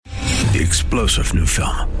the explosive new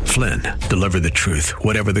film, Flynn, Deliver the Truth,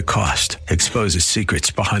 Whatever the Cost, exposes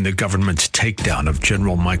secrets behind the government's takedown of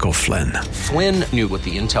General Michael Flynn. Flynn knew what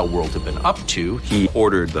the intel world had been up to. He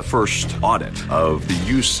ordered the first audit of the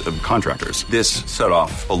use of contractors. This set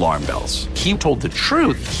off alarm bells. He told the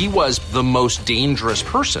truth. He was the most dangerous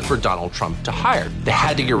person for Donald Trump to hire. They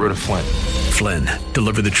had to get rid of Flynn. Flynn,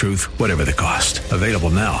 Deliver the Truth, Whatever the Cost. Available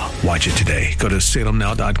now. Watch it today. Go to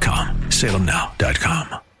salemnow.com.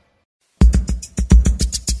 salemnow.com.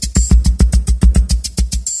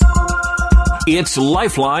 It's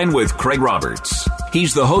Lifeline with Craig Roberts.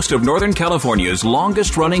 He's the host of Northern California's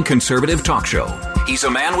longest-running conservative talk show. He's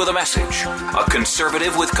a man with a message, a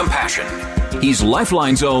conservative with compassion. He's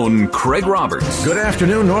Lifeline's own Craig Roberts. Good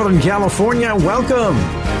afternoon, Northern California. Welcome.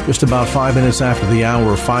 Just about 5 minutes after the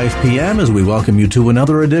hour of 5 p.m. as we welcome you to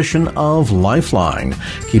another edition of Lifeline,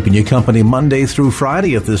 keeping you company Monday through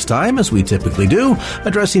Friday at this time, as we typically do,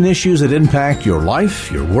 addressing issues that impact your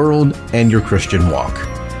life, your world, and your Christian walk.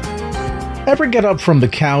 Ever get up from the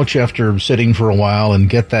couch after sitting for a while and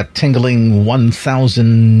get that tingling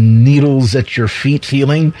 1,000 needles at your feet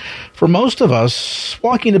feeling? For most of us,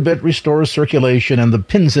 walking a bit restores circulation and the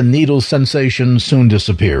pins and needles sensation soon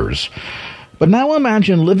disappears. But now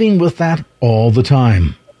imagine living with that all the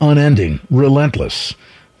time, unending, relentless.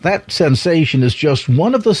 That sensation is just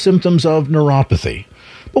one of the symptoms of neuropathy.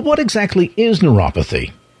 But what exactly is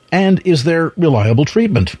neuropathy? And is there reliable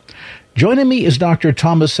treatment? Joining me is Dr.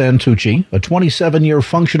 Thomas Santucci, a 27-year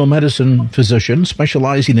functional medicine physician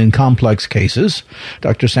specializing in complex cases.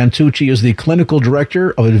 Dr. Santucci is the clinical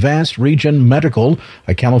director of Advanced Region Medical,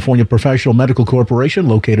 a California professional medical corporation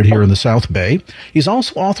located here in the South Bay. He's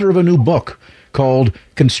also author of a new book called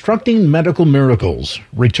Constructing Medical Miracles,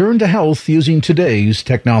 Return to Health Using Today's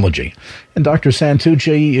Technology. And Dr.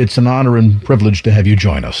 Santucci, it's an honor and privilege to have you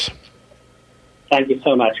join us. Thank you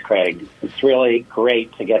so much, Craig. It's really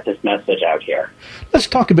great to get this message out here. Let's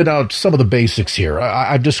talk about some of the basics here.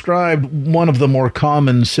 I've described one of the more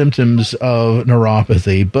common symptoms of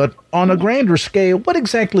neuropathy, but on a grander scale, what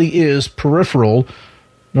exactly is peripheral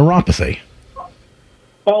neuropathy?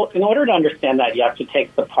 Well, in order to understand that, you have to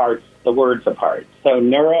take the words apart. So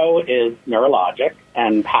neuro is neurologic,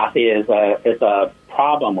 and pathy is a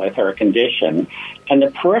problem with or a condition. And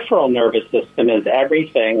the peripheral nervous system is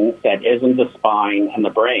everything that isn't the spine and the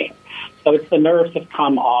brain. So it's the nerves that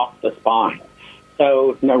come off the spine.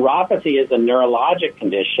 So neuropathy is a neurologic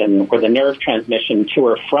condition where the nerve transmission to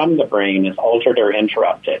or from the brain is altered or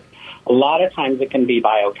interrupted. A lot of times it can be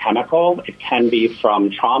biochemical, it can be from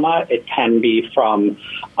trauma, it can be from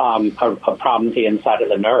a problem at the inside of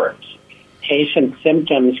the nerves. Patient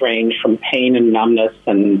symptoms range from pain and numbness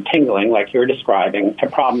and tingling, like you're describing, to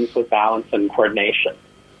problems with balance and coordination.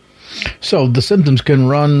 So the symptoms can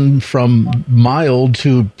run from mild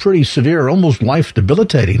to pretty severe, almost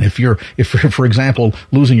life-debilitating if you're, for example,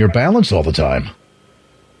 losing your balance all the time.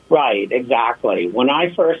 Right, exactly. When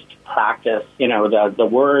I first practiced, the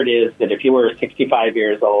word is that if you were 65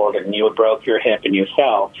 years old and you broke your hip and you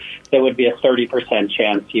fell, there would be a 30%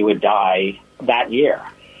 chance you would die that year.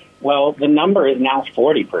 Well, the number is now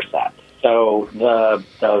 40%. So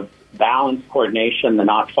the balance, coordination, the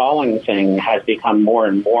not falling thing has become more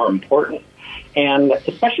and more important. And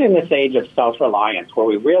especially in this age of self-reliance, where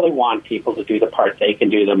we really want people to do the part they can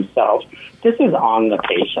do themselves, this is on the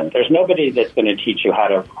patient. There's nobody that's going to teach you how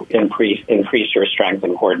to increase your strength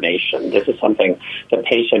and coordination. This is something the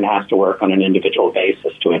patient has to work on an individual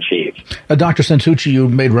basis to achieve. Dr. Santucci, you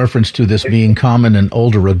made reference to this being common in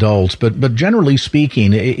older adults, but generally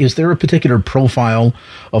speaking, is there a particular profile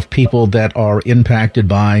of people that are impacted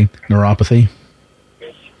by neuropathy?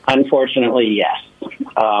 Unfortunately, yes.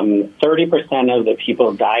 30% of the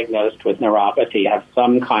people diagnosed with neuropathy have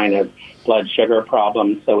some kind of blood sugar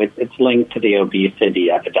problem, so it's linked to the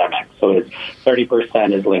obesity epidemic. So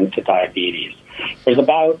 30% is linked to diabetes. There's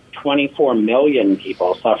about 24 million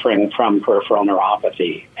people suffering from peripheral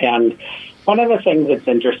neuropathy. And one of the things that's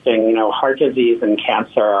interesting, heart disease and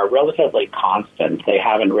cancer are relatively constant. They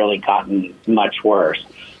haven't really gotten much worse.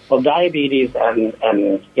 Well, diabetes and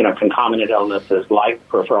concomitant illnesses like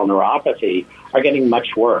peripheral neuropathy are getting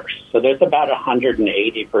much worse. So there's about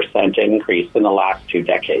 180% increase in the last 2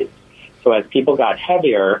 decades. So as people got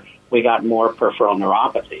heavier, we got more peripheral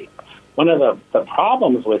neuropathy. One of the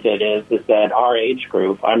problems with it is that our age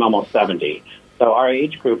group, I'm almost 70, so our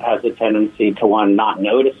age group has a tendency to, one, not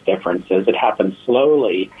notice differences. It happens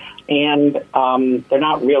slowly, and they're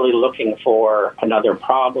not really looking for another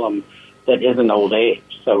problem that isn't old age.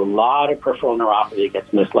 So a lot of peripheral neuropathy gets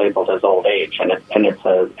mislabeled as old age, and it's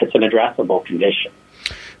an addressable condition.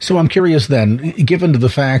 So I'm curious then, given to the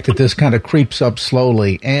fact that this kind of creeps up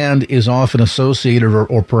slowly and is often associated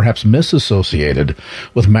or perhaps misassociated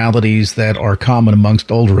with maladies that are common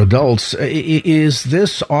amongst older adults, is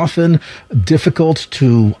this often difficult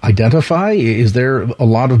to identify? Is there a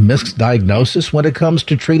lot of misdiagnosis when it comes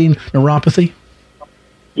to treating neuropathy?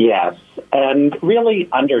 Yes, and really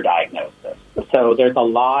underdiagnosis. So there's a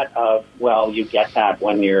lot of, well, you get that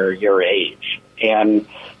when you're your age. And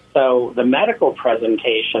so the medical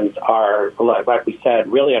presentations are, like we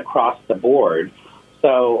said, really across the board.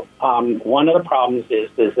 So one of the problems is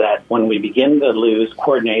that when we begin to lose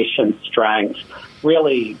coordination, strength,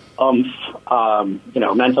 really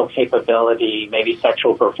mental capability, maybe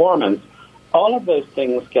sexual performance, all of those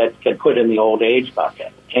things get put in the old age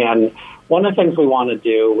bucket. And one of the things we want to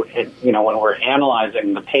do, when we're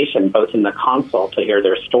analyzing the patient, both in the consult to hear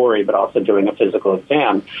their story, but also doing a physical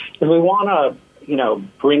exam, is we want to,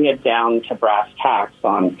 bring it down to brass tacks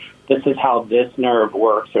on this is how this nerve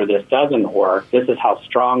works or this doesn't work. This is how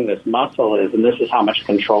strong this muscle is, and this is how much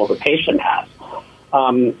control the patient has.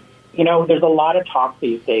 There's a lot of talk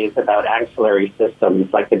these days about ancillary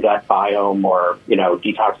systems like the gut biome or,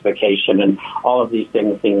 detoxification and all of these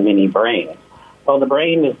things being mini brains. Well, the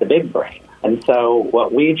brain is the big brain. And so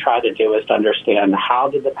what we try to do is to understand how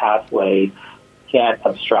did the pathway get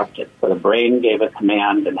obstructed. So the brain gave a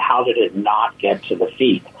command, and how did it not get to the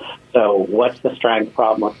feet? So what's the strength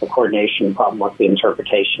problem? What's the coordination problem? What's the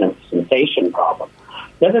interpretation of the sensation problem?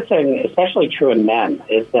 The other thing, especially true in men,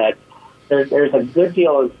 is that there's a good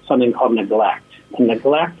deal of something called neglect. And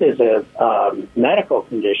neglect is a medical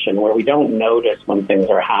condition where we don't notice when things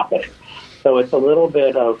are happening. So it's a little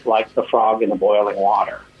bit of like the frog in the boiling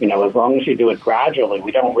water. As long as you do it gradually,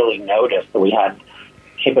 we don't really notice that we had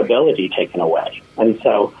capability taken away. And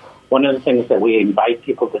so one of the things that we invite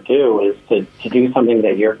people to do is to do something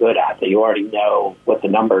that you're good at, that you already know what the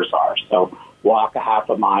numbers are. So walk a half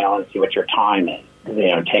a mile and see what your time is.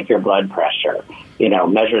 Take your blood pressure,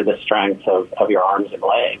 measure the strength of your arms and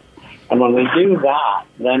legs. And when we do that,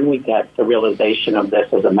 then we get the realization of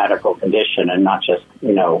this as a medical condition and not just,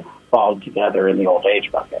 fall together in the old age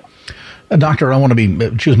bucket. Doctor, I want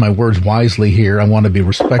to choose my words wisely here. I want to be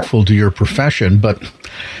respectful to your profession, but,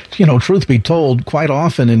 truth be told, quite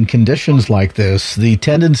often in conditions like this, the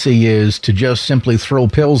tendency is to just simply throw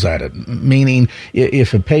pills at it, meaning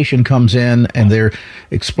if a patient comes in and they're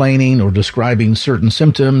explaining or describing certain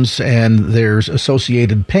symptoms and there's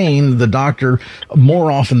associated pain, the doctor, more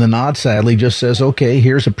often than not, sadly, just says, okay,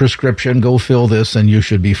 here's a prescription, go fill this and you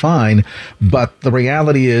should be fine. But the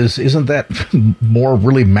reality is, isn't that more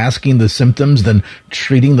really masking the symptoms than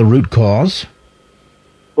treating the root cause?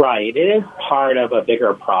 Right. It is part of a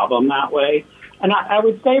bigger problem that way. And I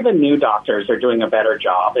would say the new doctors are doing a better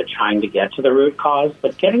job at trying to get to the root cause,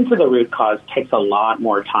 but getting to the root cause takes a lot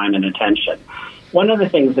more time and attention. One of the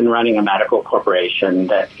things in running a medical corporation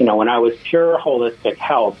that, when I was pure holistic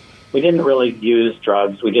health, we didn't really use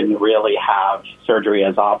drugs. We didn't really have surgery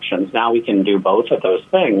as options. Now we can do both of those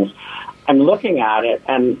things. I'm looking at it,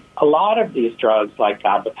 and a lot of these drugs like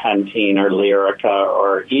gabapentin or Lyrica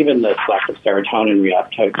or even the selective serotonin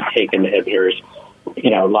reuptake inhibitors,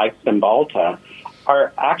 like Cymbalta,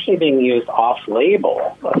 are actually being used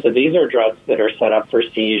off-label. So these are drugs that are set up for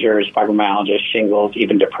seizures, fibromyalgia, shingles,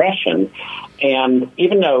 even depression. And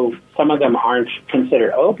even though some of them aren't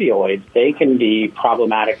considered opioids, they can be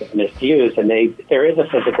problematic if misused, and there is a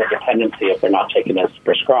physical dependency if they're not taken as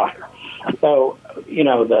prescribed. So,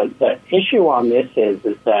 the issue on this is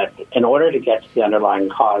that in order to get to the underlying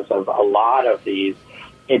cause of a lot of these,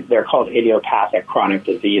 they're called idiopathic chronic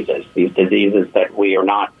diseases, these diseases that we are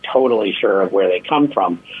not totally sure of where they come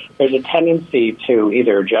from. There's a tendency to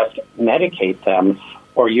either just medicate them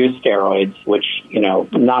or use steroids, which,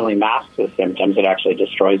 not only masks the symptoms, it actually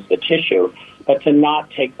destroys the tissue, but to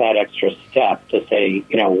not take that extra step to say,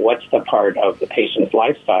 what's the part of the patient's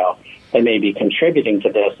lifestyle that may be contributing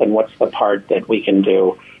to this, and what's the part that we can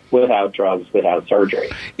do without drugs, without surgery.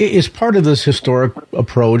 Is part of this historic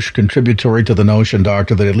approach contributory to the notion,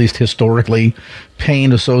 doctor, that at least historically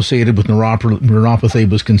pain associated with neuropathy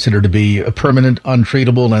was considered to be permanent,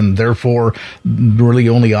 untreatable, and therefore really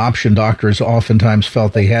only option doctors oftentimes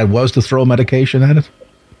felt they had was to throw medication at it?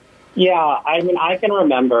 Yeah, I can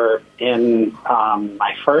remember in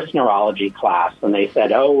my first neurology class when they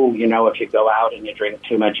said, if you go out and you drink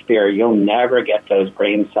too much beer, you'll never get those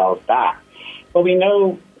brain cells back. Well, we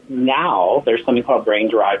know now there's something called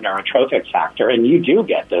brain-derived neurotrophic factor, and you do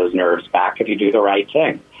get those nerves back if you do the right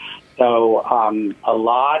thing. So a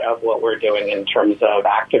lot of what we're doing in terms of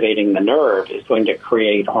activating the nerve is going to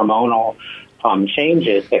create hormonal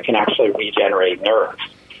changes that can actually regenerate nerves.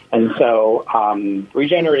 And so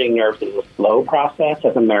regenerating nerves is a slow process.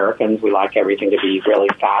 As Americans, we like everything to be really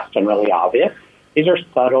fast and really obvious. These are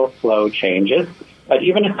subtle, slow changes, but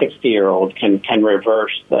even a 60-year-old can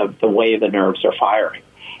reverse the way the nerves are firing.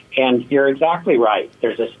 And you're exactly right.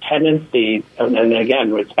 There's this tendency, and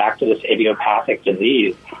again, it's back to this idiopathic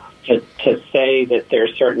disease, to say that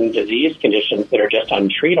there's certain disease conditions that are just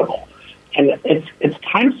untreatable. And it's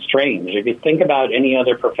kind of strange. If you think about any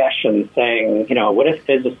other profession saying, what if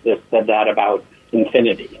physicists said that about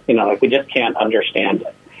infinity? We just can't understand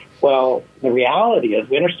it. Well, the reality is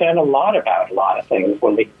we understand a lot about a lot of things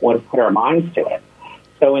when we put our minds to it.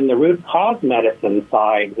 So in the root cause medicine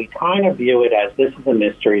side, we kind of view it as this is a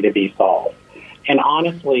mystery to be solved. And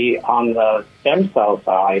honestly, on the stem cell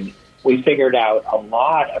side, we figured out a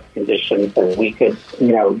lot of conditions that we could,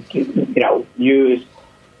 use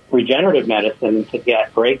regenerative medicine to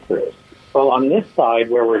get breakthroughs. Well, on this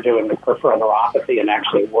side, where we're doing the peripheral neuropathy and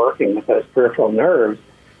actually working with those peripheral nerves,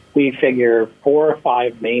 we figure 4 or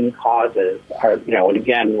 5 main causes are, and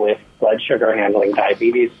again, with blood sugar handling,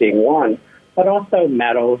 diabetes being one, but also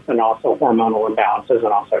metals and also hormonal imbalances and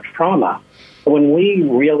also trauma. So when we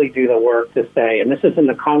really do the work to say, and this is in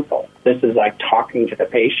the consult, this is like talking to the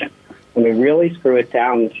patient, when we really screw it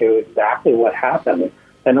down to exactly what happened,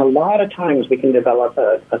 then a lot of times we can develop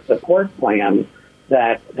a support plan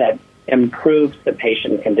that improves the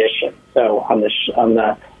patient condition. So on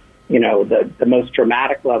the most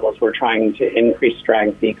dramatic levels, we're trying to increase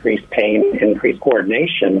strength, decrease pain, increase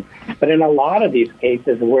coordination. But in a lot of these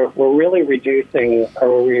cases, we're really reducing,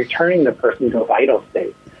 or we're returning the person to a vital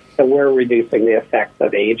state. So we're reducing the effects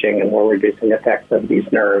of aging, and we're reducing the effects of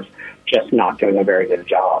these nerves just not doing a very good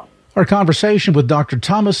job. Our conversation with Dr.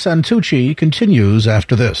 Thomas Santucci continues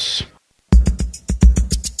after this.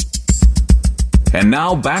 And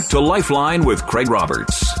now back to Lifeline with Craig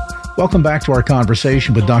Roberts. Welcome back to our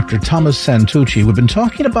conversation with Dr. Thomas Santucci. We've been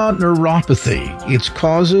talking about neuropathy, its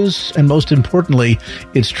causes, and most importantly,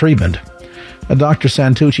 its treatment. Dr.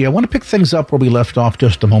 Santucci, I want to pick things up where we left off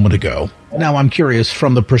just a moment ago. Now, I'm curious,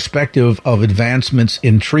 from the perspective of advancements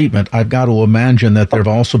in treatment, I've got to imagine that there have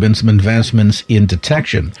also been some advancements in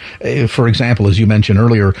detection. For example, as you mentioned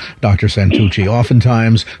earlier, Dr. Santucci,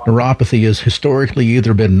 oftentimes neuropathy has historically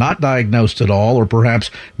either been not diagnosed at all or perhaps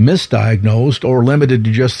misdiagnosed or limited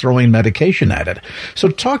to just throwing medication at it. So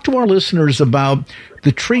talk to our listeners about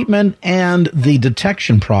the treatment and the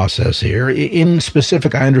detection process here. In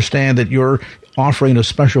specific, I understand that you're offering a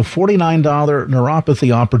special $49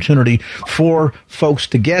 neuropathy opportunity for folks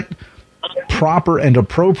to get proper and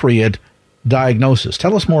appropriate diagnosis.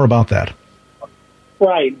 Tell us more about that.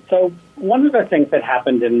 Right. So one of the things that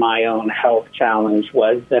happened in my own health challenge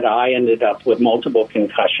was that I ended up with multiple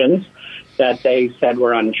concussions that they said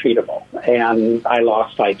were untreatable. And I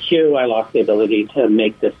lost IQ, I lost the ability to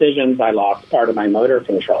make decisions, I lost part of my motor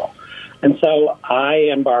control. And so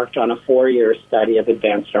I embarked on a 4-year study of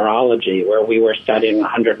advanced neurology where we were studying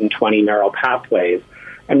 120 neural pathways.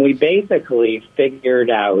 And we basically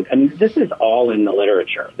figured out, and this is all in the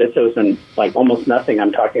literature. This isn't like almost nothing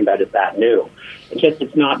I'm talking about is that new.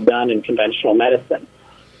 It's not done in conventional medicine.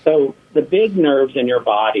 So the big nerves in your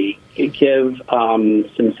body give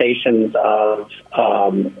sensations of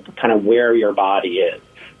kind of where your body is.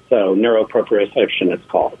 So neuroproprioception it's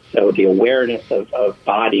called. So the awareness of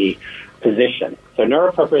body position. So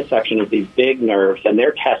neuroproprioception is these big nerves, and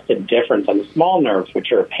they're tested different than the small nerves,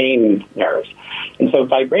 which are pain nerves. And so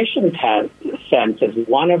vibration sense is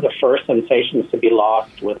one of the first sensations to be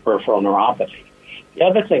lost with peripheral neuropathy. The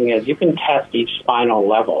other thing is you can test each spinal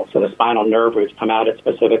level. So the spinal nerve roots come out at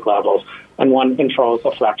specific levels, and one controls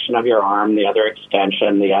the flexion of your arm, the other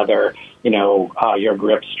extension, the other, your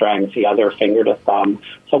grip strength, the other finger to thumb.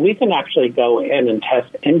 So we can actually go in and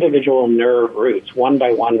test individual nerve roots one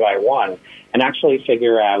by one by one and actually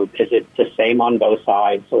figure out, is it the same on both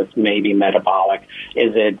sides, so it's maybe metabolic?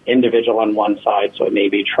 Is it individual on one side, so it may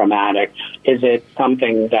be traumatic? Is it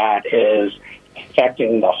something that is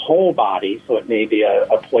affecting the whole body, so it may be a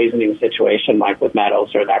poisoning situation like with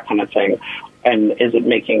metals or that kind of thing? And is it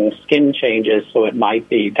making skin changes, so it might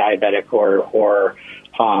be diabetic or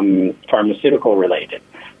pharmaceutical related?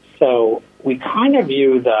 So we kind of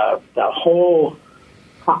view the whole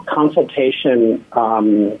consultation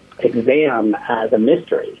exam as a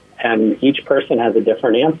mystery, and each person has a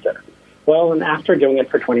different answer. Well, and after doing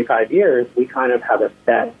it for 25 years, we kind of have a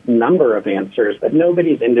set number of answers, but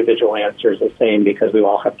nobody's individual answer is the same because we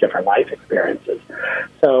all have different life experiences.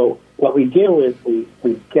 So what we do is we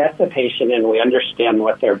get the patient in, we understand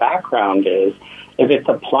what their background is. If it's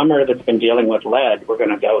a plumber that's been dealing with lead, we're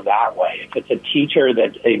going to go that way. If it's a teacher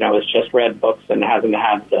that, has just read books and hasn't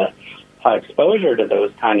had the exposure to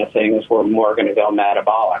those kind of things, we're more going to go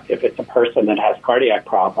metabolic. If it's a person that has cardiac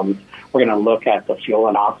problems, we're going to look at the fuel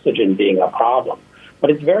and oxygen being a problem. But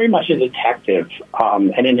it's very much a detective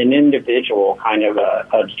and in an individual kind of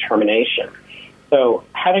a determination. So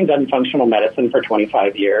having done functional medicine for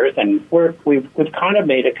 25 years, and we've kind of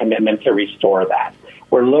made a commitment to restore that.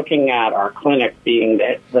 We're looking at our clinic being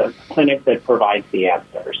the clinic that provides the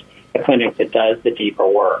answers, the clinic that does the deeper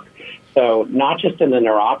work. So not just in the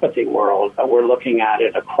neuropathy world, but we're looking at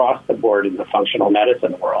it across the board in the functional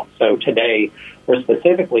medicine world. So today, we're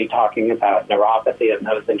specifically talking about neuropathy and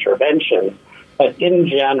those interventions. But in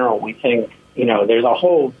general, we think, there's a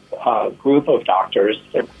whole group of doctors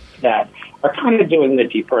that are kind of doing the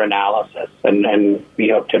deeper analysis, and we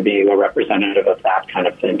hope to be a representative of that kind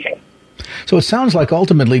of thinking. So it sounds like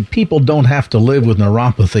ultimately people don't have to live with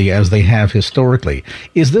neuropathy as they have historically.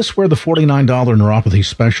 Is this where the $49 neuropathy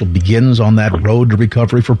special begins on that road to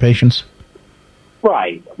recovery for patients?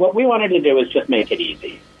 Right. What we wanted to do is just make it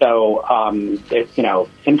easy. So,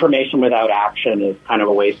 information without action is kind of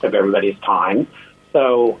a waste of everybody's time.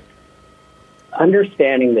 So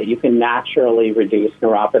understanding that you can naturally reduce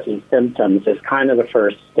neuropathy symptoms is kind of the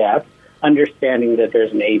first step. Understanding that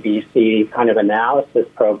there's an ABC kind of analysis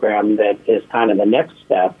program that is kind of the next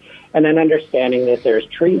step. And then understanding that there's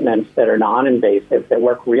treatments that are non-invasive that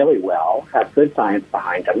work really well, have good science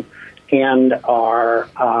behind them, and are,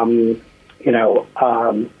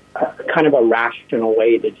 kind of a rational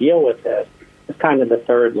way to deal with this is kind of the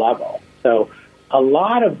third level. So a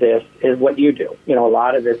lot of this is what you do. A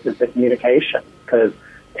lot of this is the communication, because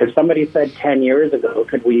if somebody said 10 years ago,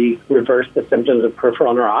 could we reverse the symptoms of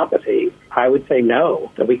peripheral neuropathy, I would say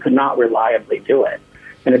no, that we could not reliably do it.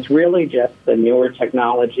 And it's really just the newer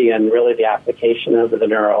technology and really the application of the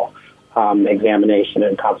neural examination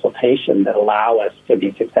and consultation that allow us to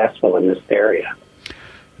be successful in this area.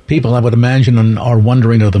 People, I would imagine, are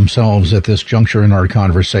wondering to themselves at this juncture in our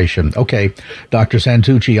conversation, okay, Dr.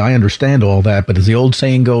 Santucci, I understand all that, but as the old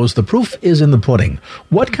saying goes, the proof is in the pudding.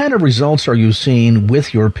 What kind of results are you seeing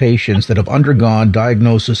with your patients that have undergone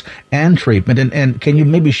diagnosis and treatment? And can you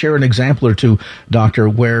maybe share an example or two, doctor,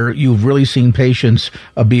 where you've really seen patients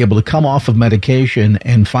be able to come off of medication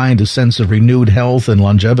and find a sense of renewed health and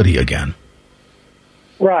longevity again?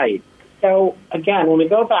 Right. So, again, when we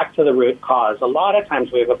go back to the root cause, a lot of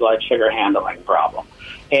times we have a blood sugar handling problem.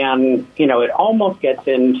 And, it almost gets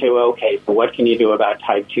into, okay, so what can you do about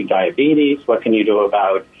type 2 diabetes? What can you do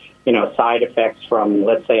about, side effects from,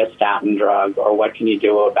 let's say, a statin drug? Or what can you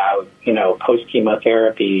do about,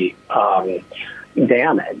 post-chemotherapy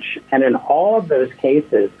damage? And in all of those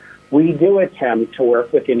cases, we do attempt to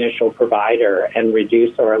work with the initial provider and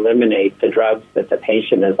reduce or eliminate the drugs that the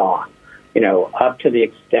patient is on. Up to the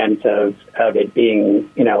extent of it being,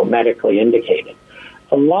 medically indicated.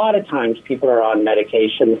 A lot of times people are on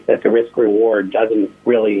medications that the risk-reward doesn't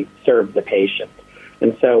really serve the patient.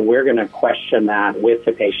 And so we're going to question that with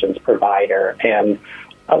the patient's provider. And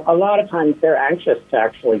a lot of times they're anxious to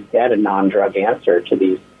actually get a non-drug answer to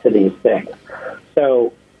these things.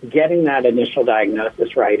 So getting that initial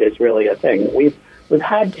diagnosis right is really a thing. We've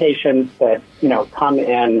had patients that, come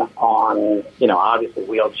in on, obviously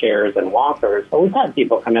wheelchairs and walkers, but we've had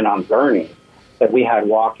people come in on gurneys that we had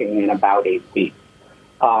walking in about 8 weeks.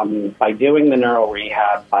 By doing the neural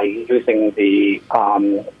rehab, by using the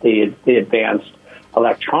advanced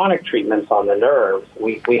electronic treatments on the nerves,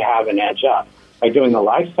 we have an edge up. By doing the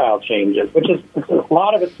lifestyle changes, which is a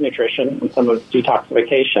lot of it's nutrition and some of it's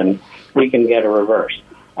detoxification, we can get a reverse.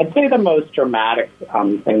 I'd say the most dramatic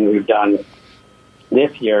thing we've done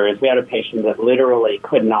this year is we had a patient that literally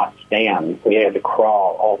could not stand, so he had to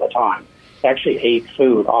crawl all the time. He actually ate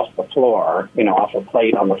food off the floor, off a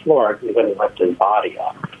plate on the floor because he couldn't lift his body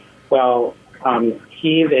up. Well,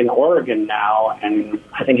 he's in Oregon now, and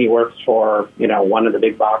I think he works for, one of the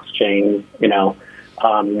big box chains,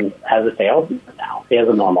 as a salesman now. He has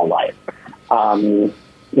a normal life.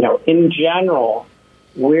 In general,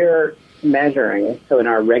 we're measuring, so in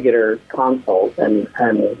our regular consults and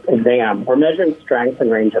exam, we're measuring strength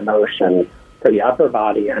and range of motion for the upper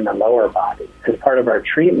body and the lower body. As part of our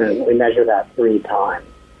treatment, we measure that 3 times.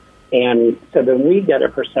 And so then we get a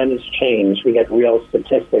percentage change. We get real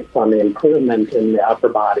statistics on the improvement in the upper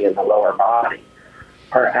body and the lower body.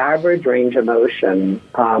 Our average range of motion,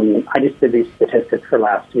 I just did these statistics for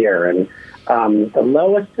last year, and the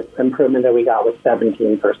lowest improvement that we got was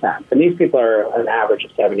 17%. And these people are an average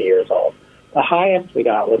of 70 years old. The highest we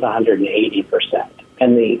got was 180%.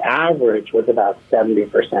 And the average was about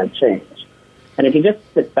 70% change. And if you just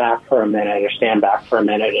sit back for a minute or stand back for a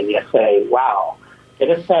minute and you say, wow,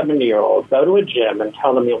 get a 70-year-old, go to a gym and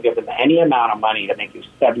tell them you'll give them any amount of money to make you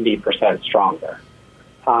 70% stronger.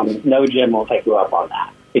 No gym will take you up on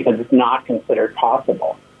that because it's not considered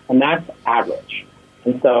possible. And that's average.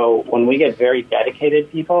 And so when we get very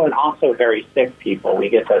dedicated people and also very sick people, we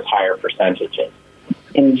get those higher percentages.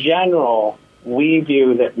 In general, we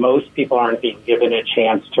view that most people aren't being given a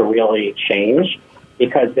chance to really change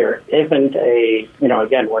because there isn't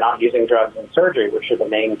again, we're not using drugs and surgery, which are the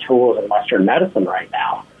main tools in Western medicine right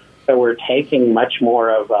now. So we're taking much more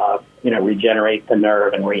of, regenerate the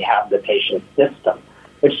nerve and rehab the patient's system,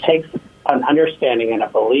 which takes an understanding and a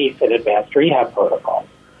belief in advanced rehab protocols.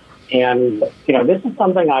 And, this is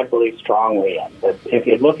something I believe strongly in, that if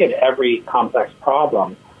you look at every complex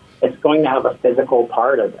problem, it's going to have a physical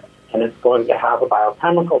part of it, and it's going to have a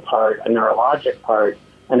biochemical part, a neurologic part,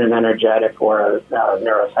 and an energetic or a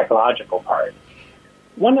neuropsychological part.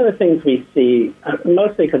 One of the things we see,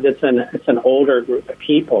 mostly because it's an older group of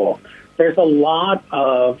people, there's a lot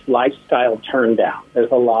of lifestyle turn down.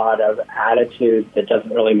 There's a lot of attitude that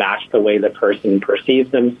doesn't really match the way the person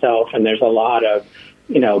perceives themselves, and there's a lot of,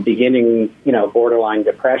 beginning, borderline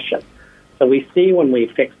depression. So we see when we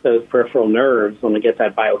fix those peripheral nerves, when we get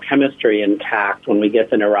that biochemistry intact, when we get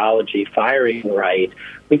the neurology firing right,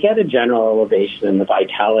 we get a general elevation in the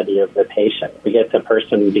vitality of the patient. We get the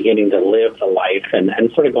person beginning to live the life and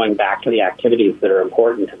sort of going back to the activities that are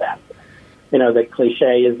important to them. The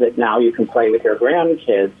cliche is that now you can play with your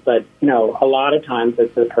grandkids, but, a lot of times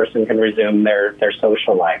the person can resume their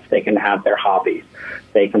social life. They can have their hobbies.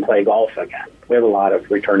 They can play golf again. We have a lot of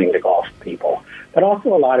returning to golf people, but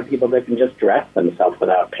also a lot of people that can just dress themselves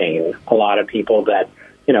without pain. A lot of people that,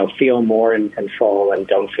 feel more in control and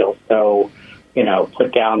don't feel so,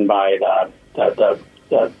 put down by the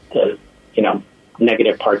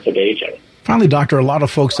negative parts of aging. Finally, Doctor, a lot of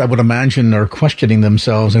folks, I would imagine, are questioning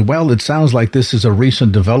themselves. And, well, it sounds like this is a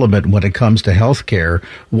recent development when it comes to health care.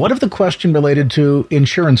 What if the question related to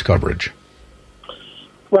insurance coverage?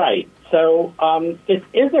 Right. So this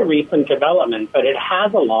is a recent development, but it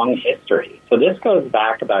has a long history. So this goes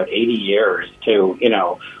back about 80 years to,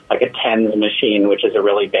 like a TENS machine, which is a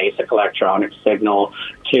really basic electronic signal,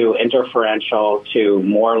 to interferential, to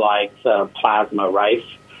more like the plasma Rife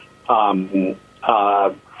and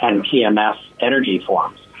PMS energy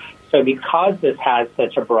forms. So because this has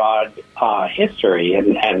such a broad history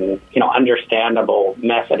and understandable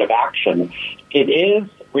method of action, it is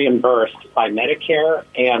reimbursed by Medicare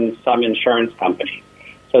and some insurance companies.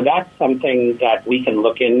 So that's something that we can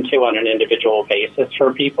look into on an individual basis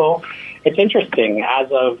for people. It's interesting. As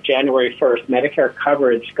of January 1st, Medicare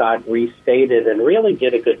coverage got restated and really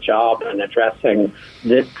did a good job in addressing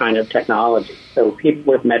this kind of technology. So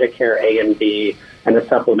people with Medicare A and B and the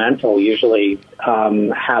supplemental usually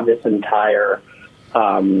have this entire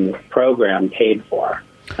program paid for.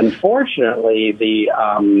 Unfortunately,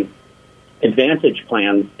 the Advantage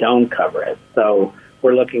plans don't cover it. So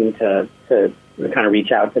we're looking to kind of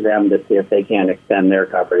reach out to them to see if they can extend their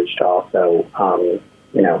coverage to also,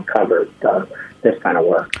 cover this kind of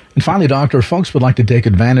work. And finally, Doctor, if folks would like to take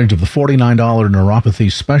advantage of the $49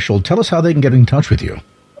 neuropathy special, tell us how they can get in touch with you.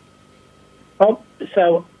 Oh,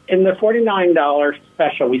 so in the $49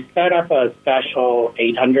 special, we set up a special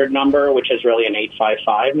 800 number, which is really an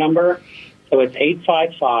 855 number. So it's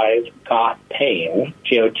 855-GOT-PAIN,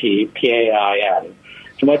 GOT-PAIN.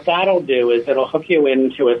 And what that'll do is it'll hook you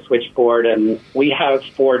into a switchboard, and we have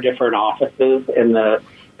 4 different offices in the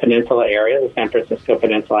Peninsula area, the San Francisco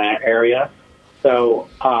Peninsula area. So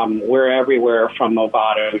we're everywhere from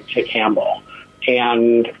Movado to Campbell.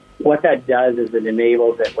 And what that does is it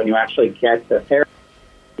enables it when you actually get the therapy,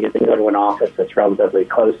 you can go to an office that's relatively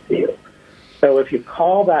close to you. So if you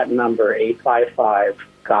call that number,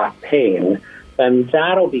 855-GOT-PAIN, then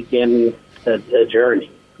that'll begin the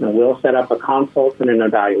journey. And we'll set up a consult and an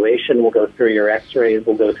evaluation. We'll go through your x-rays.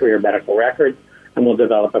 We'll go through your medical records, and we'll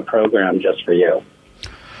develop a program just for you.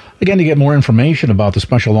 Again, to get more information about the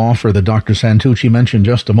special offer that Dr. Santucci mentioned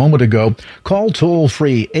just a moment ago, call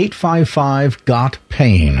toll-free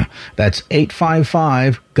 855-GOT-PAIN. That's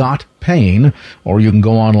 855-GOT-PAIN, or you can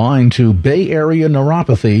go online to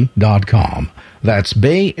BayAreaNeuropathy.com. That's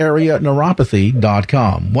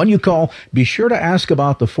BayAreaNeuropathy.com. When you call, be sure to ask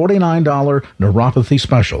about the $49 neuropathy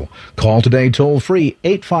special. Call today toll-free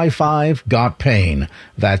 855-GOT-PAIN.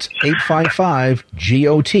 That's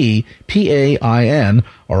 855-GOT-PAIN,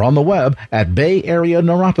 or on the web at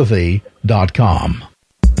BayAreaNeuropathy.com.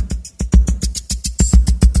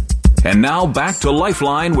 And now back to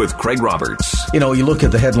Lifeline with Craig Roberts. You know, you look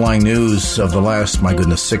at the headline news of the last,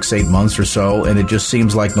 6-8 months or so, and it just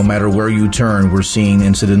seems like no matter where you turn, we're seeing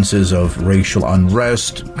incidences of racial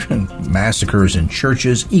unrest, massacres in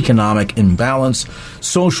churches, economic imbalance,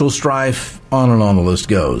 social strife, on and on the list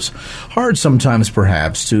goes. Hard sometimes,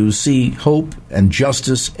 perhaps, to see hope and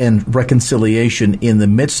justice and reconciliation in the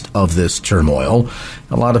midst of this turmoil.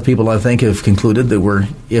 A lot of people, I think, have concluded that we're,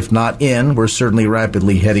 if not we're certainly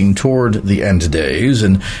rapidly heading toward the end days.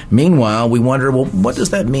 And meanwhile, we wonder, well, what does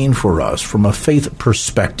that mean for us from a faith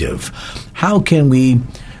perspective? How can we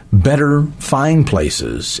better find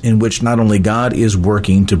places in which not only God is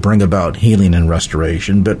working to bring about healing and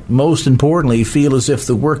restoration, but most importantly, feel as if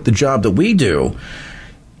the job that we do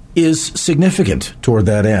is significant toward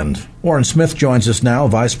that end. Warren Smith joins us now,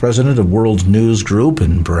 Vice President of World News Group,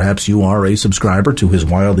 and perhaps you are a subscriber to his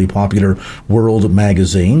wildly popular World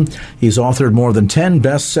magazine. He's authored more than 10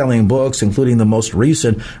 best-selling books, including the most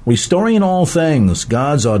recent, Restoring All Things,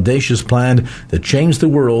 God's Audacious Plan that Changed the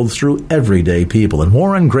World Through Everyday People. And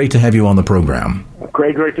Warren, great to have you on the program.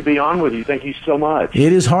 Great to be on with you. Thank you so much.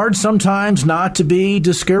 It is hard sometimes not to be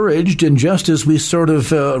discouraged, and just as we sort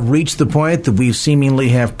of reach the point that we seemingly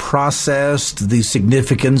have processed the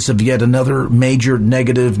significance of yet another major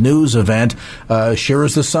negative news event, sure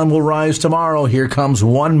as the sun will rise tomorrow, here comes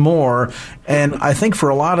one more. And I think for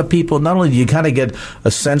a lot of people, not only do you kind of get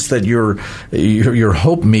a sense that your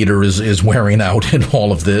hope meter is wearing out in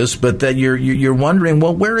all of this, but that you're wondering,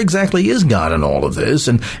 well, where exactly is God in all of this?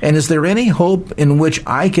 And is there any hope in which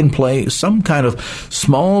I can play some kind of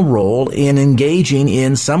small role in engaging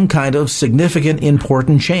in some kind of significant,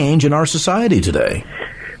 important change in our society today?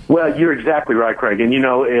 Well, you're exactly right, Craig. And, you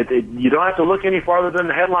don't have to look any farther than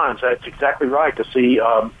the headlines. That's exactly right to see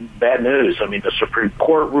bad news. I mean, the Supreme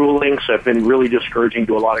Court rulings have been really discouraging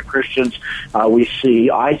to a lot of Christians. We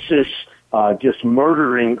see ISIS just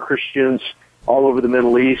murdering Christians all over the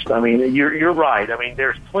Middle East. I mean, you're right. I mean,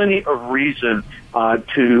 there's plenty of reason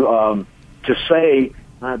to say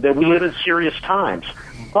that we live in serious times.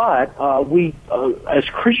 But we, as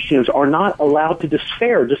Christians, are not allowed to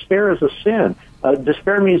despair. Despair is a sin.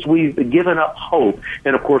 Despair means we've given up hope.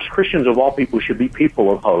 And, of course, Christians of all people should be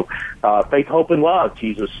people of hope. Faith, hope, and love,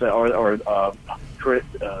 Jesus, the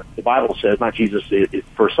Bible says, not Jesus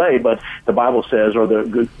per se, but the Bible says, are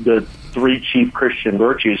the three chief Christian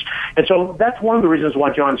virtues. And so that's one of the reasons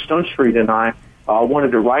why John Stonestreet and I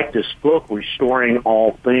wanted to write this book, Restoring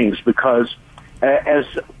All Things, because as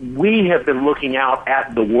we have been looking out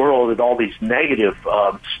at the world at all these negative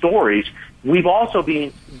stories, we've also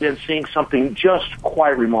been seeing something just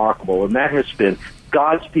quite remarkable, and that has been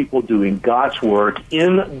God's people doing God's work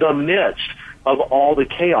in the midst of all the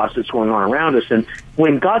chaos that's going on around us. And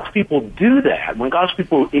when God's people do that, when God's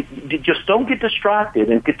people just don't get distracted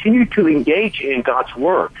and continue to engage in God's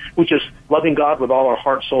work, which is loving God with all our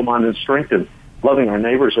heart, soul, mind, and strength, and loving our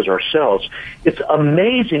neighbors as ourselves, it's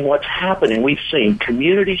amazing what's happening. We've seen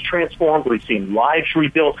communities transformed. We've seen lives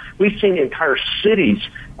rebuilt. We've seen entire cities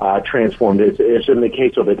transformed, as in the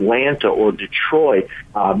case of Atlanta or Detroit.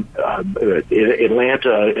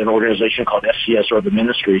 Atlanta, an organization called SCS Urban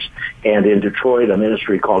Ministries, and in Detroit, a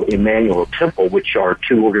ministry called Emmanuel Temple, which are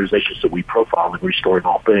two organizations that we profile in Restoring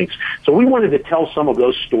All Things. So we wanted to tell some of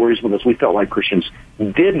those stories because we felt like Christians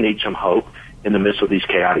did need some hope in the midst of these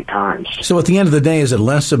chaotic times. So at the end of the day, is it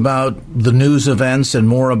less about the news events and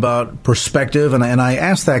more about perspective? And I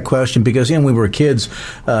asked that question because, when we were kids,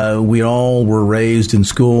 we all were raised in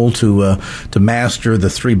school to master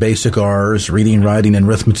the three basic R's, reading, writing, and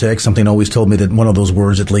arithmetic. Something always told me that one of those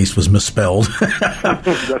words at least was misspelled.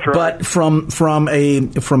 That's right. But from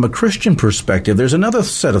a Christian perspective, there's another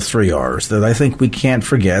set of three R's that I think we can't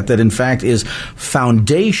forget that, in fact, is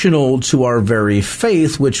foundational to our very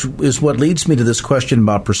faith, which is what leads me to this question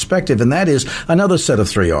about perspective, and that is another set of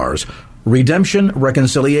three R's: redemption,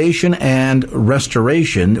 reconciliation, and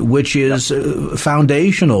restoration, which is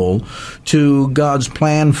foundational to God's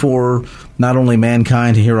plan for not only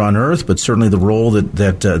mankind here on earth, but certainly the role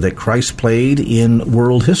that Christ played in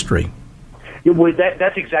world history. Yeah, well,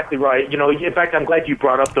 that's exactly right. In fact, I'm glad you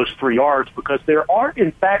brought up those three R's, because there are,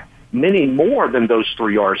 in fact, many more than those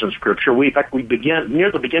three R's in Scripture. We begin near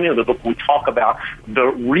the beginning of the book. We talk about the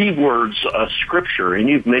rewords of Scripture, and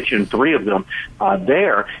you've mentioned three of them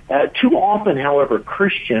there. Too often, however,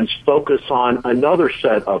 Christians focus on another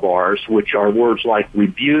set of R's, which are words like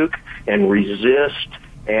rebuke and resist,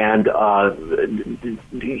 and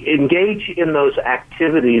engage in those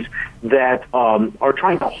activities that are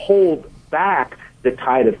trying to hold back the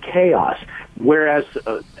tide of chaos. Whereas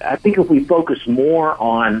I think if we focus more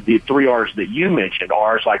on the 3 R's that you mentioned,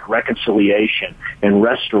 R's like reconciliation and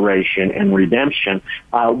restoration and redemption,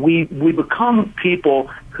 we become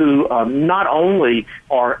people who not only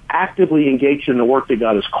are actively engaged in the work that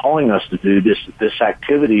God is calling us to do, this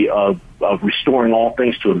activity of restoring all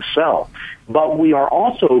things to himself, but we are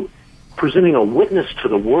also presenting a witness to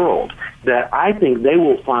the world that I think they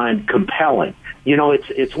will find compelling. You know,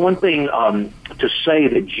 it's one thing to say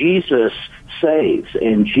that Jesus saves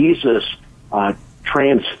and Jesus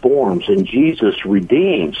transforms and Jesus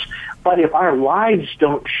redeems. But if our lives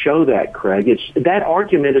don't show that, Craig, that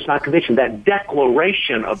argument is not convincing. That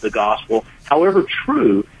declaration of the gospel, however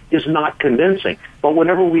true, is not convincing. But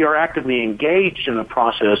whenever we are actively engaged in the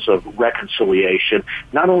process of reconciliation,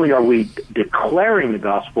 not only are we declaring the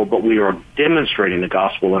gospel, but we are demonstrating the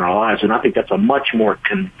gospel in our lives. And I think that's a much more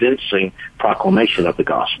convincing proclamation of the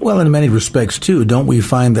gospel. Well, in many respects, too, don't we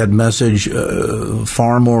find that message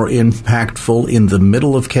far more impactful in the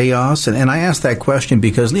middle of chaos? And I ask that question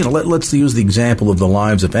because, you know, let's use the example of the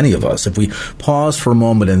lives of any of us. If we pause for a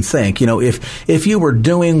moment and think, you know, if you were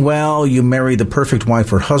doing well, you married the perfect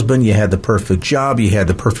wife or husband, you had the perfect job, you had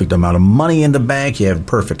the perfect amount of money in the bank, you have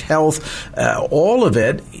perfect health, all of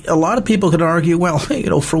it, a lot of people could argue, well, you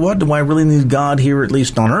know, for what do I really need God here, at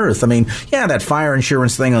least on earth? I mean, yeah, that fire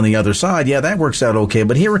insurance thing on the other side, yeah, that works out okay,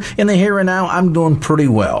 but here in the here and now, I'm doing pretty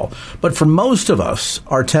well. But for most of us,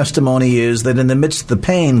 our testimony is that in the midst of the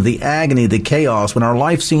pain, the agony, the chaos, when our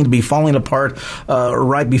life seemed to be falling apart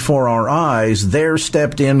right before our eyes, there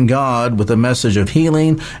stepped in God with a message of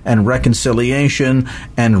healing and reconciliation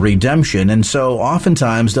and redemption. And so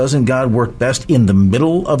oftentimes, doesn't God work best in the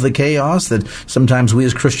middle of the chaos that sometimes we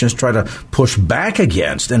as Christians try to push back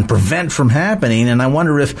against and prevent from happening? And I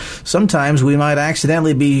wonder if sometimes we might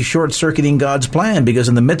accidentally be short-circuiting God's plan, because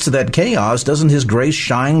in the midst of that chaos, doesn't his grace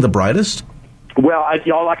shine the brightest? Well,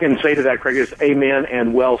 all I can say to that, Craig, is amen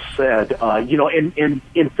and well said. You know, in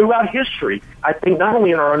throughout history, I think not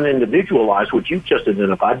only in our own individual lives, which you've just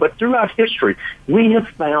identified, but throughout history, we have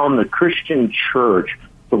found the Christian church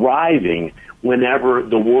thriving whenever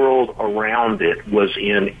the world around it was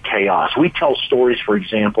in chaos. We tell stories, for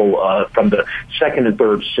example, from the 2nd and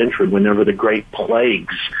 3rd century, whenever the great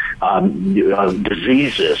plagues,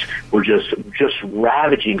 diseases were just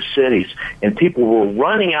ravaging cities, and people were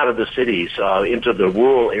running out of the cities into the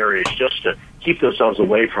rural areas just to keep themselves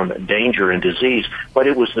away from danger and disease. But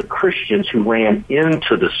it was the Christians who ran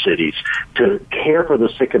into the cities to care for the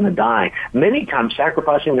sick and the dying, many times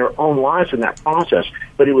sacrificing their own lives in that process.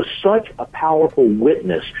 But it was such a powerful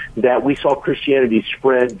witness that we saw Christianity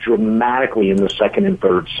spread dramatically in the 2nd and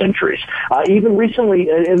 3rd centuries. Even recently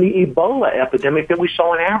in the Ebola epidemic that we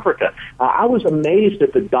saw in Africa, I was amazed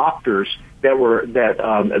at the doctors that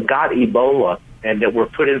got Ebola and that were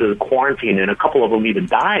put into the quarantine, and a couple of them even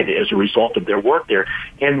died as a result of their work there.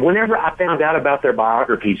 And whenever I found out about their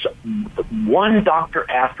biographies, one doctor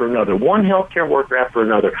after another, one healthcare worker after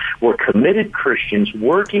another, were committed Christians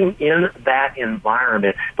working in that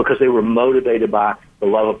environment because they were motivated by the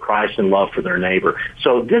love of Christ and love for their neighbor.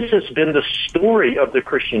 So this has been the story of the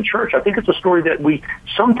Christian church. I think it's a story that we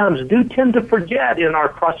sometimes do tend to forget in our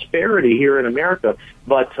prosperity here in America,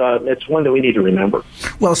 but it's one that we need to remember.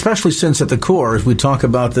 Well, especially since at the core, if we talk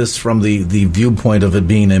about this from the viewpoint of it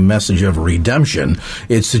being a message of redemption,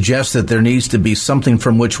 it suggests that there needs to be something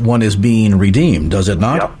from which one is being redeemed, does it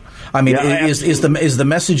not? Yep. I mean, is the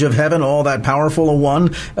message of heaven all that powerful a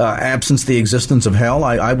one, absence the existence of hell?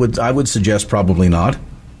 I would suggest probably not.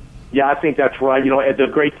 Yeah, I think that's right. You know, the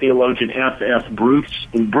great theologian F.F.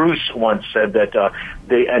 Bruce once said that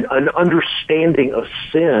an understanding of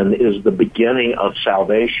sin is the beginning of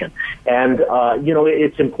salvation. And, you know,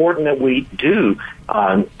 it's important that we do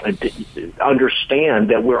understand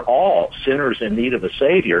that we're all sinners in need of a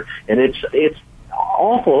Savior. And it's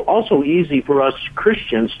also easy for us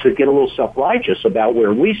Christians to get a little self-righteous about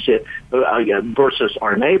where we sit versus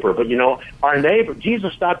our neighbor. But, you know, our neighbor,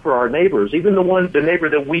 Jesus died for our neighbors, even the neighbor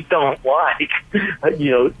that we don't like,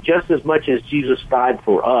 you know, just as much as Jesus died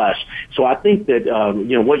for us. So I think that,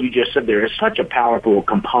 you know, what you just said there is such a powerful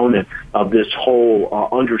component of this whole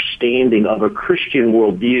understanding of a Christian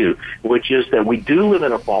worldview, which is that we do live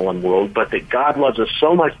in a fallen world, but that God loves us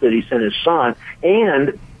so much that he sent his son,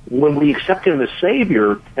 and when we accept him as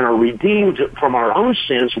Savior and are redeemed from our own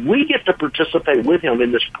sins, we get to participate with him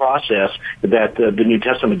in this process that the New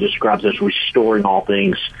Testament describes as restoring all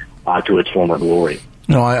things to its former glory.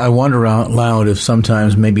 You know, I wonder out loud if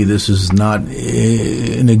sometimes maybe this is not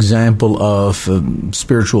an example of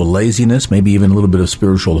spiritual laziness, maybe even a little bit of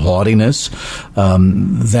spiritual haughtiness,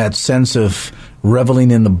 that sense of reveling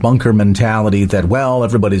in the bunker mentality that, well,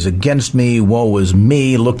 everybody's against me, woe is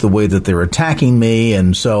me, look the way that they're attacking me,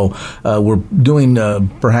 and so we're doing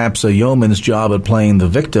perhaps a yeoman's job at playing the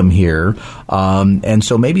victim here. And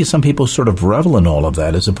so maybe some people sort of revel in all of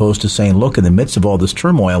that, as opposed to saying, look, in the midst of all this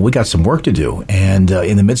turmoil, we got some work to do. And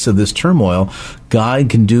in the midst of this turmoil, God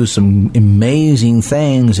can do some amazing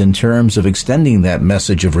things in terms of extending that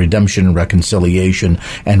message of redemption, reconciliation,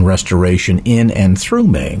 and restoration in and through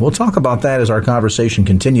me. We'll talk about that as our conversation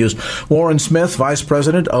continues. Warren Smith, Vice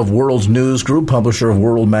President of World News Group, publisher of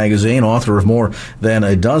World Magazine, author of more than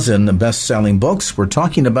a dozen best-selling books. We're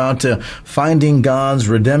talking about finding God's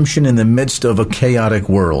redemption in the midst of a chaotic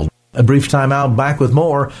world. A brief time out, back with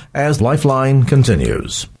more as Lifeline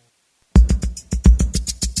continues.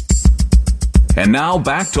 And now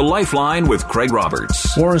back to Lifeline with Craig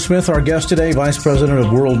Roberts. Warren Smith, our guest today, Vice President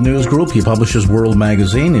of World News Group. He publishes World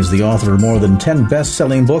Magazine. He's the author of more than 10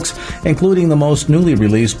 best-selling books, including the most newly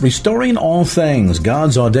released, Restoring All Things,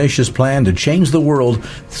 God's Audacious Plan to Change the World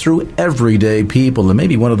Through Everyday People. And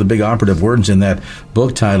maybe one of the big operative words in that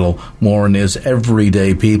book title, Warren, is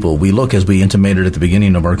everyday people. We look, as we intimated at the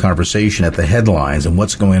beginning of our conversation, at the headlines and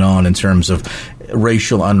what's going on in terms of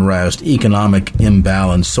racial unrest, economic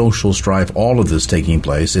imbalance, social strife, all of this taking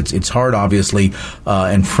place. It's hard, obviously,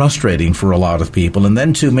 and frustrating for a lot of people, and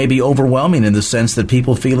then too maybe overwhelming in the sense that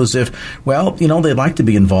people feel as if, well, they'd like to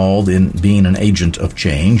be involved in being an agent of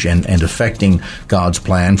change and affecting God's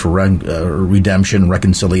plan for redemption,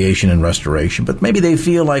 reconciliation, and restoration. But maybe they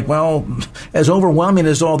feel like, well, as overwhelming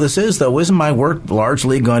as all this is, though, isn't my work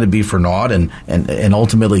largely going to be for naught and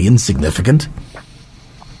ultimately insignificant?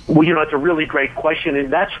 Well, it's a really great question,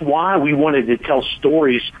 and that's why we wanted to tell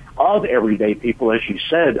stories of everyday people, as you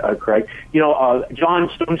said, Craig. John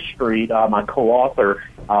Stonestreet, my co-author,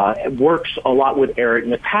 works a lot with Eric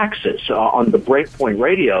Metaxas on the Breakpoint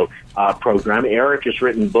Radio program. Eric has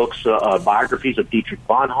written books, biographies of Dietrich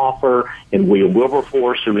Bonhoeffer and William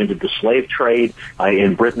Wilberforce, who ended the slave trade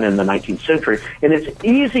in Britain in the 19th century. And it's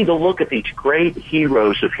easy to look at these great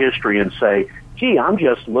heroes of history and say, gee, I'm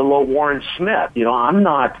just little old Warren Smith. I'm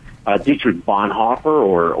not Dietrich Bonhoeffer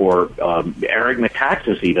or Eric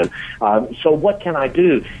Metaxas even. So what can I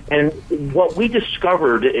do? And what we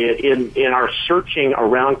discovered in our searching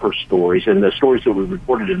around for stories, and the stories that we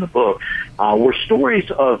reported in the book, were stories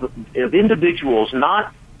of individuals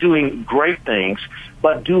not doing great things,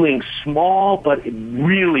 but doing small but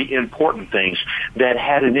really important things that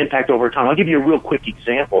had an impact over time. I'll give you a real quick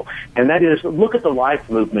example, and that is, look at the life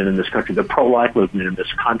movement in this country, the pro-life movement in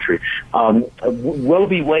this country. Roe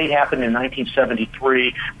v. Wade happened in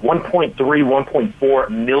 1973, 1.4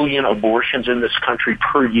 million abortions in this country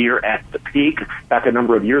per year at the peak, back a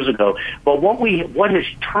number of years ago. But what has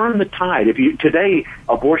turned the tide, today,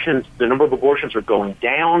 the number of abortions are going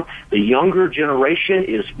down. The younger generation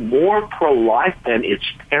is more pro-life than its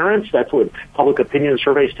parents. That's what public opinion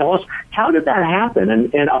surveys tell us. How did that happen?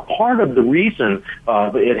 And a part of the reason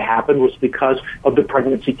it happened was because of the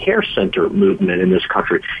pregnancy care center movement in this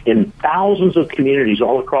country. In thousands of communities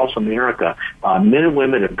all across America, men and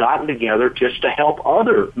women have gotten together just to help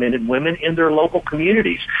other men and women in their local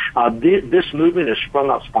communities. This movement has sprung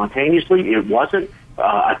up spontaneously. It wasn't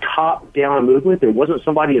a top-down movement. There wasn't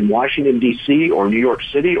somebody in Washington, D.C. or New York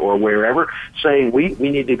City or wherever saying we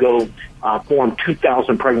need to go form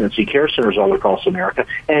 2,000 pregnancy care centers all across America.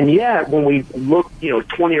 And yet, when we look,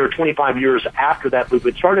 20 or 25 years after that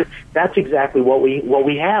movement started, that's exactly what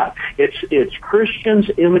we have. It's Christians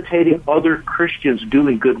imitating other Christians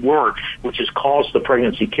doing good work, which has caused the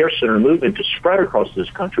pregnancy care center movement to spread across this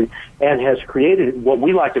country and has created what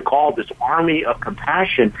we like to call this army of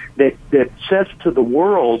compassion that says to the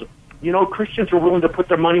world, Christians are willing to put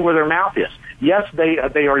their money where their mouth is. Yes, they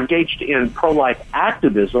are engaged in pro-life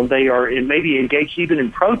activism. They are maybe engaged even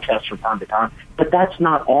in protests from time to time, but that's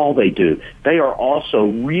not all they do. They are also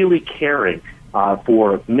really caring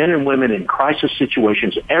for men and women in crisis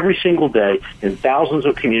situations every single day in thousands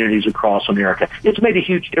of communities across America. It's made a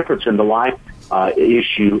huge difference in the life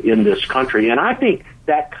issue in this country, and I think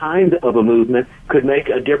that kind of a movement could make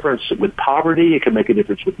a difference with poverty. It could make a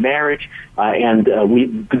difference with marriage.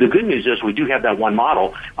 The good news is we do have that one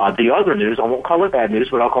model. The other news, I won't call it bad news,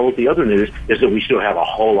 but I'll call it the other news, is that we still have a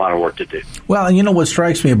whole lot of work to do. Well, and what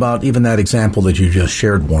strikes me about even that example that you just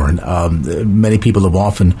shared, Warren, many people have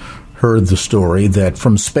often heard the story that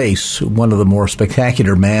from space, one of the more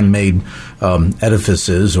spectacular man-made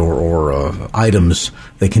edifices or items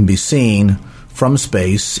that can be seen from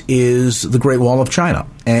space is the Great Wall of China.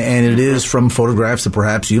 And it is, from photographs that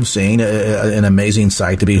perhaps you've seen, an amazing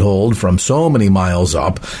sight to behold from so many miles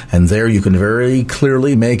up. And there you can very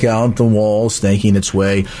clearly make out the wall snaking its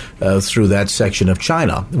way through that section of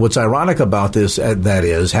China. What's ironic about this, that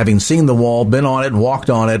is, having seen the wall, been on it, walked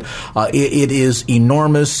on it, it is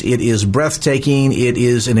enormous. It is breathtaking. It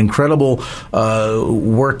is an incredible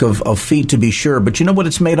work of feat, to be sure. But you know what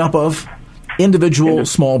it's made up of? Individual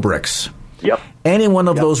small bricks. Yep. Any one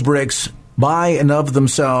of those bricks by and of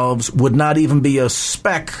themselves would not even be a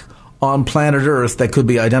speck on planet Earth that could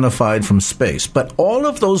be identified from space. But all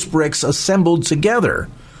of those bricks assembled together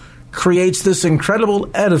creates this incredible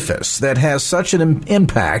edifice that has such an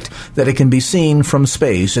impact that it can be seen from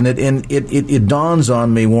space. And it dawns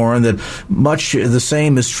on me, Warren, that much the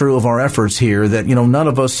same is true of our efforts here, that, you know, none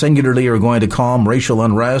of us singularly are going to calm racial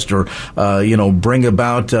unrest or, bring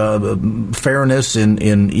about fairness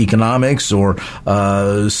in economics or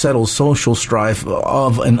settle social strife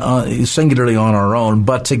singularly on our own,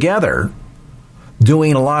 but together,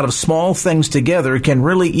 doing a lot of small things together can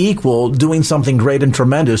really equal doing something great and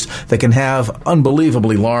tremendous that can have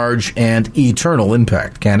unbelievably large and eternal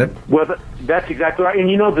impact, can it? Well, that's exactly right.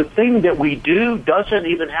 And, you know, the thing that we do doesn't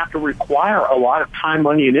even have to require a lot of time,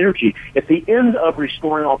 money, and energy. At the end of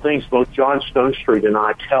Restoring All Things, both John Stonestreet and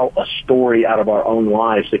I tell a story out of our own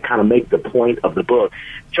lives that kind of make the point of the book.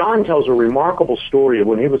 John tells a remarkable story of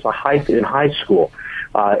when he was in high school.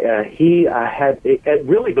 He had,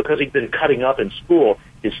 really because he'd been cutting up in school,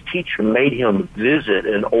 his teacher made him visit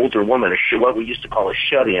an older woman, what we used to call a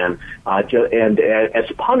shut-in, and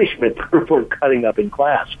as punishment for cutting up in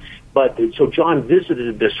class. But so John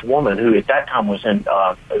visited this woman who at that time was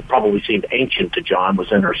probably seemed ancient to John,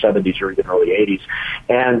 was in her 70s or even early 80s.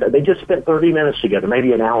 And they just spent 30 minutes together,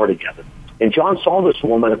 maybe an hour together. And John saw this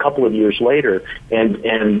woman a couple of years later,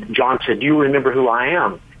 and John said, "Do you remember who I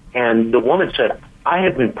am?" And the woman said, "I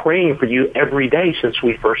have been praying for you every day since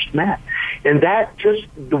we first met." And that just,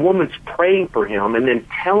 the woman's praying for him and then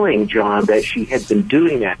telling John that she had been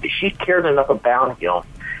doing that she cared enough about him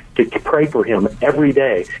to pray for him every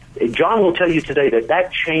day. John will tell you today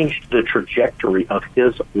that changed the trajectory of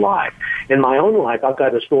his life. In my own life, I've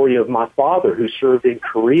got a story of my father who served in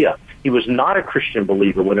Korea. He was not a Christian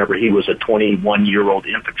believer whenever he was a 21-year-old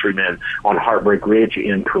infantryman on Heartbreak Ridge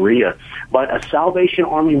in Korea, but a Salvation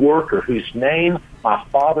Army worker whose name my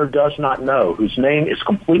father does not know, whose name is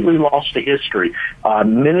completely lost to history,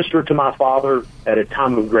 ministered to my father at a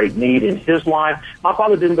time of great need in his life. My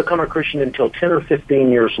father didn't become a Christian until 10 or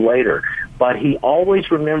 15 years later, but he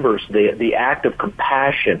always remembers the act of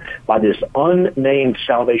compassion by this unnamed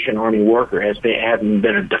Salvation Army worker has been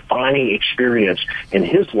a defining experience in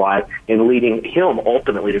his life and leading him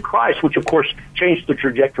ultimately to Christ, which of course changed the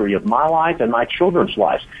trajectory of my life and my children's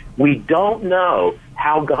lives. We don't know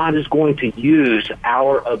how God is going to use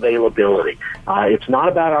our availability. It's not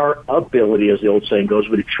about our ability, as the old saying goes,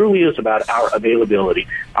 but it truly is about our availability.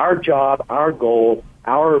 Our job, our goal,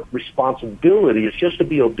 our responsibility is just to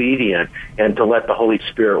be obedient and to let the Holy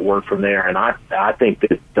Spirit work from there. And I think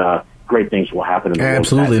that great things will happen in the world.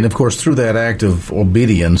 Absolutely. And, of course, through that act of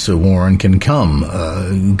obedience, Warren, can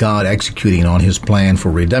come God executing on his plan for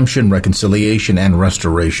redemption, reconciliation, and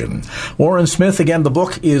restoration. Warren Smith, again, the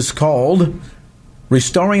book is called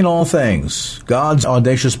Restoring All Things, God's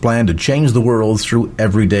Audacious Plan to Change the World Through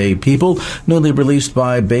Everyday People, newly released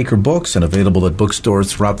by Baker Books and available at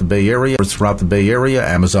bookstores throughout the Bay Area,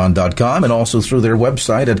 Amazon.com, and also through their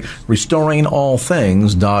website at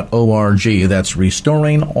restoringallthings.org. That's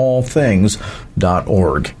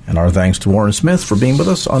restoringallthings.org. And our thanks to Warren Smith for being with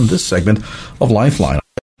us on this segment of Lifeline.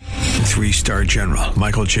 3-star General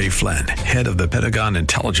Michael J. Flynn, head of the Pentagon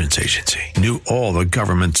Intelligence Agency, knew all the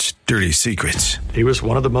government's dirty secrets. He was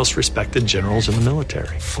one of the most respected generals in the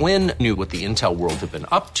military. Flynn knew what the intel world had been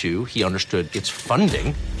up to. He understood its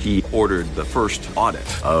funding. He ordered the first audit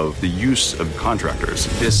of the use of contractors.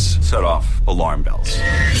 This set off alarm bells.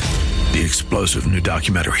 The explosive new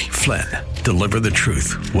documentary, Flynn, Deliver the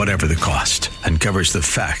Truth, Whatever the Cost, uncovers the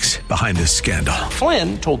facts behind this scandal.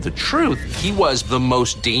 Flynn told the truth. He was the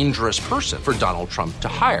most dangerous person for Donald Trump to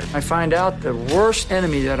hire. I find out the worst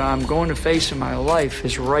enemy that I'm going to face in my life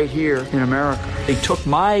is right here in America. They took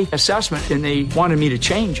my assessment and they wanted me to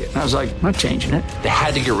change it. And I was like, I'm not changing it. They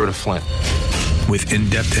had to get rid of Flynn. With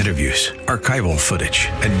in-depth interviews, archival footage,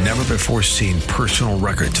 and never-before-seen personal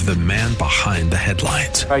records of the man behind the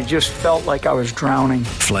headlines. I just felt like I was drowning.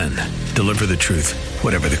 Flynn, Deliver the Truth,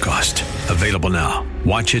 Whatever the Cost. Available now.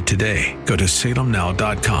 Watch it today. Go to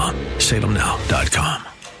salemnow.com. salemnow.com.